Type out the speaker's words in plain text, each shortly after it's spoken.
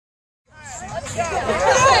Well,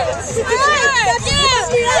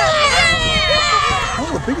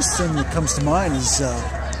 the biggest thing that comes to mind is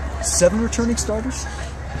 7 returning starters.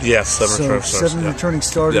 Yes, 7 returning starters. 7 returning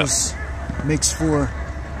starters makes for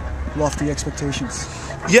lofty expectations.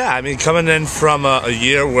 Yeah, I mean, coming in from a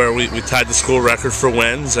year where we tied the school record for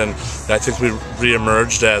wins, and I think we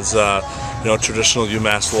reemerged as traditional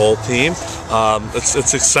UMass Lowell team.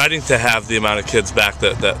 It's exciting to have the amount of kids back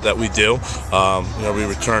that we do. We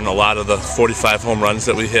return a lot of the 45 home runs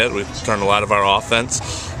that we hit. We return a lot of our offense.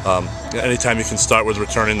 Anytime you can start with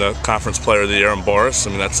returning the Conference Player of the Year in Boris,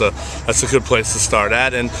 I mean that's a good place to start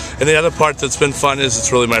at. And the other part that's been fun is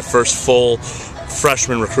it's really my first full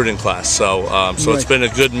freshman recruiting class. So it's been a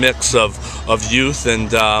good mix of youth and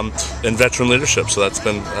veteran leadership. So that's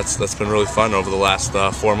been really fun over the last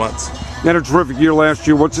 4 months. You had a terrific year last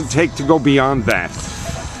year. What's it take to go beyond that?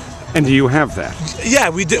 And do you have that? Yeah,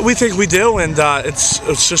 we think we do, and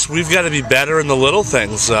it's just we've got to be better in the little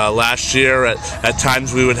things. Last year, at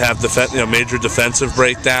times we would have major defensive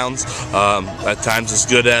breakdowns. At times, as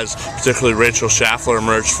good as particularly Rachel Schaffler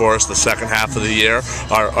emerged for us the second half of the year,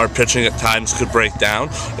 our pitching at times could break down,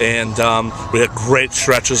 and we had great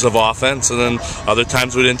stretches of offense, and then other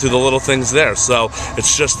times we didn't do the little things there. So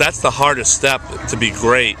it's just that's the hardest step to be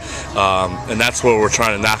great, and that's what we're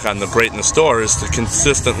trying to knock on the great in the store is to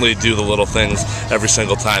consistently do the little things every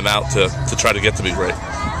single time out to try to get to be great.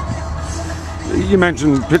 You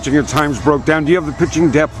mentioned pitching at times broke down. Do you have the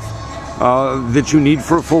pitching depth that you need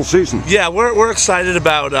for a full season? Yeah, we're excited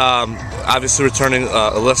about obviously returning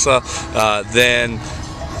Alyssa, then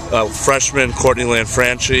freshman Courtney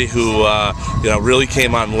Lanfranchi, who really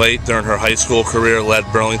came on late during her high school career, led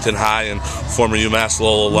Burlington High and former UMass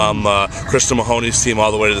Lowell alum Krista Mahoney's team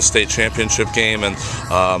all the way to the state championship game, and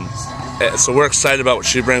so we're excited about what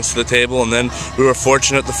she brings to the table. And then we were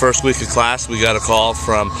fortunate the first week of class, we got a call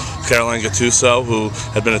from Caroline Gattuso, who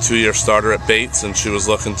had been a 2-year starter at Bates, and she was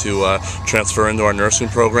looking to transfer into our nursing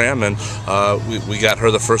program, and we got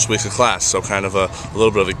her the first week of class, so kind of a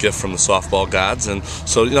little bit of a gift from the softball gods. And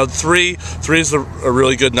so, three is a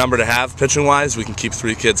really good number to have pitching wise. We can keep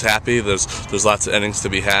 3 kids happy. There's lots of innings to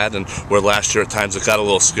be had, and where last year at times it got a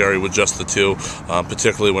little scary with just the 2,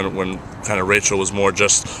 particularly when kind of Rachel was more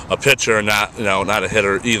just a pitcher and not a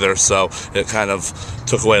hitter either, so it kind of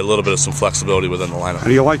took away a little bit of some flexibility within the lineup. How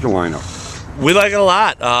do you like your lineup? We like it a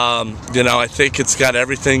lot. I think it's got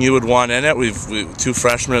everything you would want in it. We've 2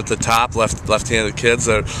 freshmen at the top, left-handed kids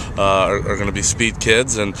that are going to be speed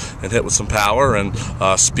kids and hit with some power, and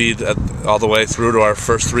speed all the way through to our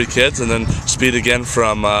first 3 kids, and then speed again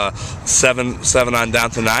from 7 on down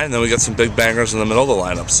to 9. And then we got some big bangers in the middle of the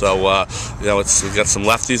lineup. So we've got some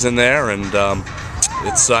lefties in there, and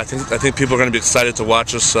I think people are going to be excited to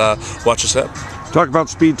watch us hit. Talk about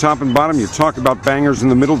speed top and bottom. You talk about bangers in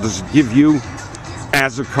the middle. Does it give you,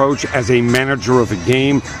 as a coach, as a manager of a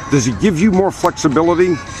game, does it give you more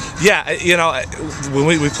flexibility? Yeah, when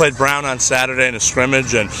we played Brown on Saturday in a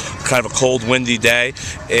scrimmage and kind of a cold, windy day,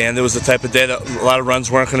 and it was the type of day that a lot of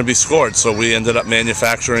runs weren't going to be scored, so we ended up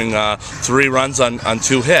manufacturing 3 runs on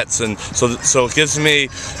 2 hits, and so it gives me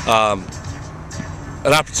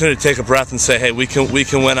an opportunity to take a breath and say, hey, we can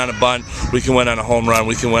win on a bunt, we can win on a home run,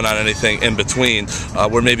 we can win on anything in between.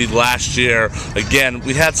 Where maybe last year, again,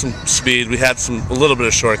 we had some speed, we had a little bit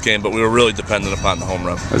of short game, but we were really dependent upon the home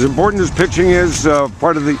run. As important as pitching is,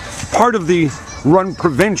 part of the run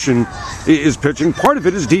prevention is pitching. Part of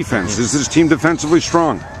it is defense. Is this team defensively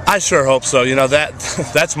strong? I sure hope so.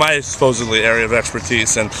 That's my supposedly area of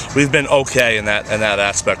expertise, and we've been okay in that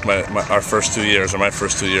aspect. Our first 2 years, or my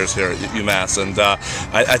first 2 years here at UMass, and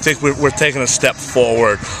I think we're taking a step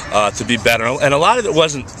forward to be better. And a lot of it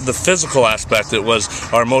wasn't the physical aspect; it was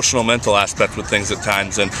our emotional, mental aspect with things at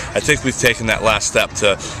times. And I think we've taken that last step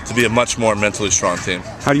to be a much more mentally strong team.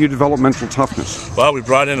 How do you develop mental toughness? Well, we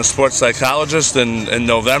brought in a sports psychologist in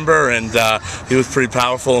November, and he was pretty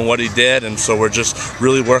powerful in what he did, and so we're just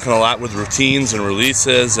really working a lot with routines and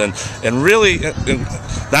releases, and really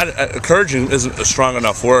not encouraging isn't a strong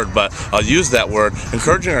enough word, but I'll use that word,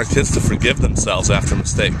 encouraging our kids to forgive themselves after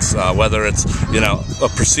mistakes, whether it's a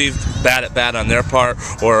perceived bad at bat on their part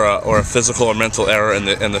or a physical or mental error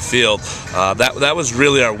in the field. That was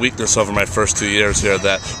really our weakness over my first 2 years here,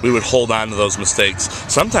 that we would hold on to those mistakes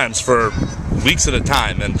sometimes for weeks at a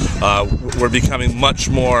time, and we're becoming much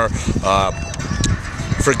more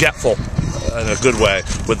forgetful in a good way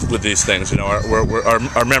with these things.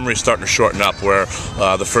 Our memory's starting to shorten up, where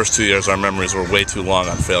the first 2 years our memories were way too long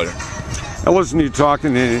on failure. Now listen to you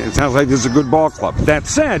talking, it sounds like this is a good ball club. That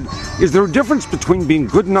said, is there a difference between being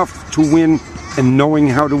good enough to win and knowing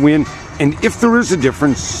how to win? And if there is a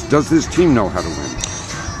difference, does this team know how to win?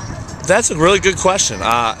 That's a really good question.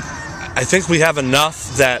 I think we have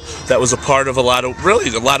enough that was a part of a lot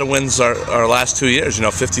of wins our last 2 years.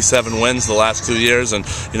 57 wins the last 2 years, and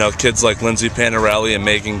kids like Lindsay Panarelli and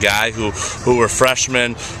Megan Guy who were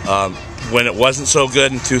freshmen when it wasn't so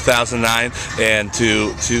good in 2009, and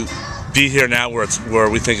to be here now where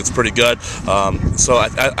we think it's pretty good. So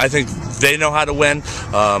I think they know how to win,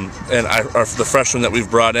 and the freshmen that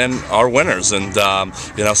we've brought in are winners, and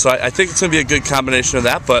so I think it's going to be a good combination of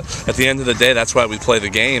that. But at the end of the day, that's why we play the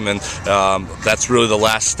game, and that's really the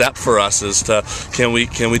last step for us, is to can we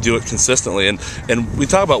do it consistently. And we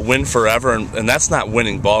talk about win forever, and that's not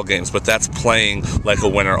winning ball games, but that's playing like a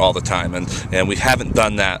winner all the time, and we haven't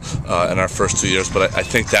done that in our first 2 years. But I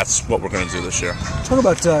think that's what we're going to do this year. Talk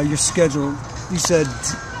about your schedule. You said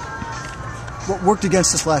what worked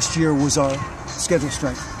against us last year was our schedule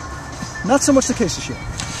strength. Not so much the case this year.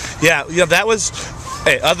 Yeah, that was.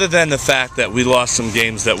 Hey, other than the fact that we lost some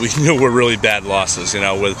games that we knew were really bad losses,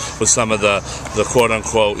 with some of the quote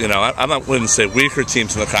unquote, I wouldn't say weaker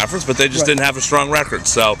teams in the conference, but they just didn't have a strong record.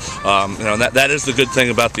 So, that is the good thing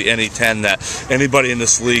about the NE10, that anybody in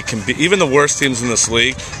this league can be, even the worst teams in this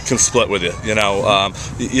league can split with you.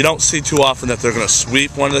 You don't see too often that they're going to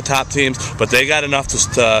sweep one of the top teams, but they got enough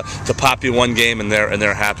to pop you one game, and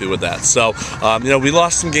they're happy with that. So, we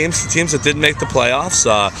lost some games to teams that didn't make the playoffs.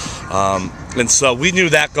 And so we knew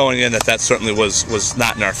that going in, that certainly was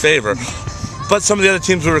not in our favor. But some of the other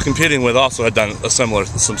teams we were competing with also had done some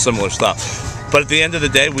similar stuff. But at the end of the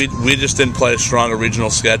day, we just didn't play as strong a regional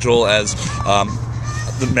schedule as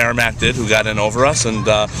the Merrimack did, who got in over us, and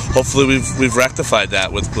hopefully we've rectified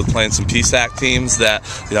that with playing some PSAC teams that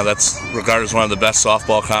that's regarded as one of the best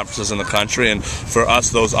softball conferences in the country. And for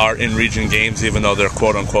us, those are in-region games, even though they're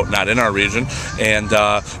quote unquote not in our region. And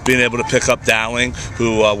being able to pick up Dowling,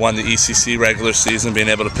 who won the ECC regular season, being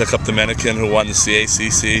able to pick up Dominican, who won the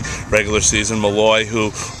CACC regular season, Malloy,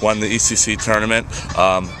 who won the ECC tournament,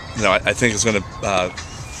 I think is going to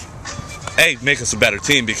A, make us a better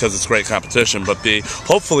team because it's great competition, but B,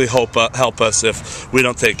 hopefully help us if we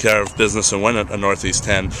don't take care of business and win a Northeast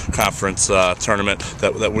 10 conference tournament,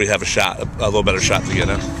 that we have a little better shot to get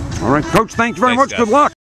in. All right, Coach, thanks very much. Guys. Good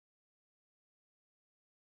luck.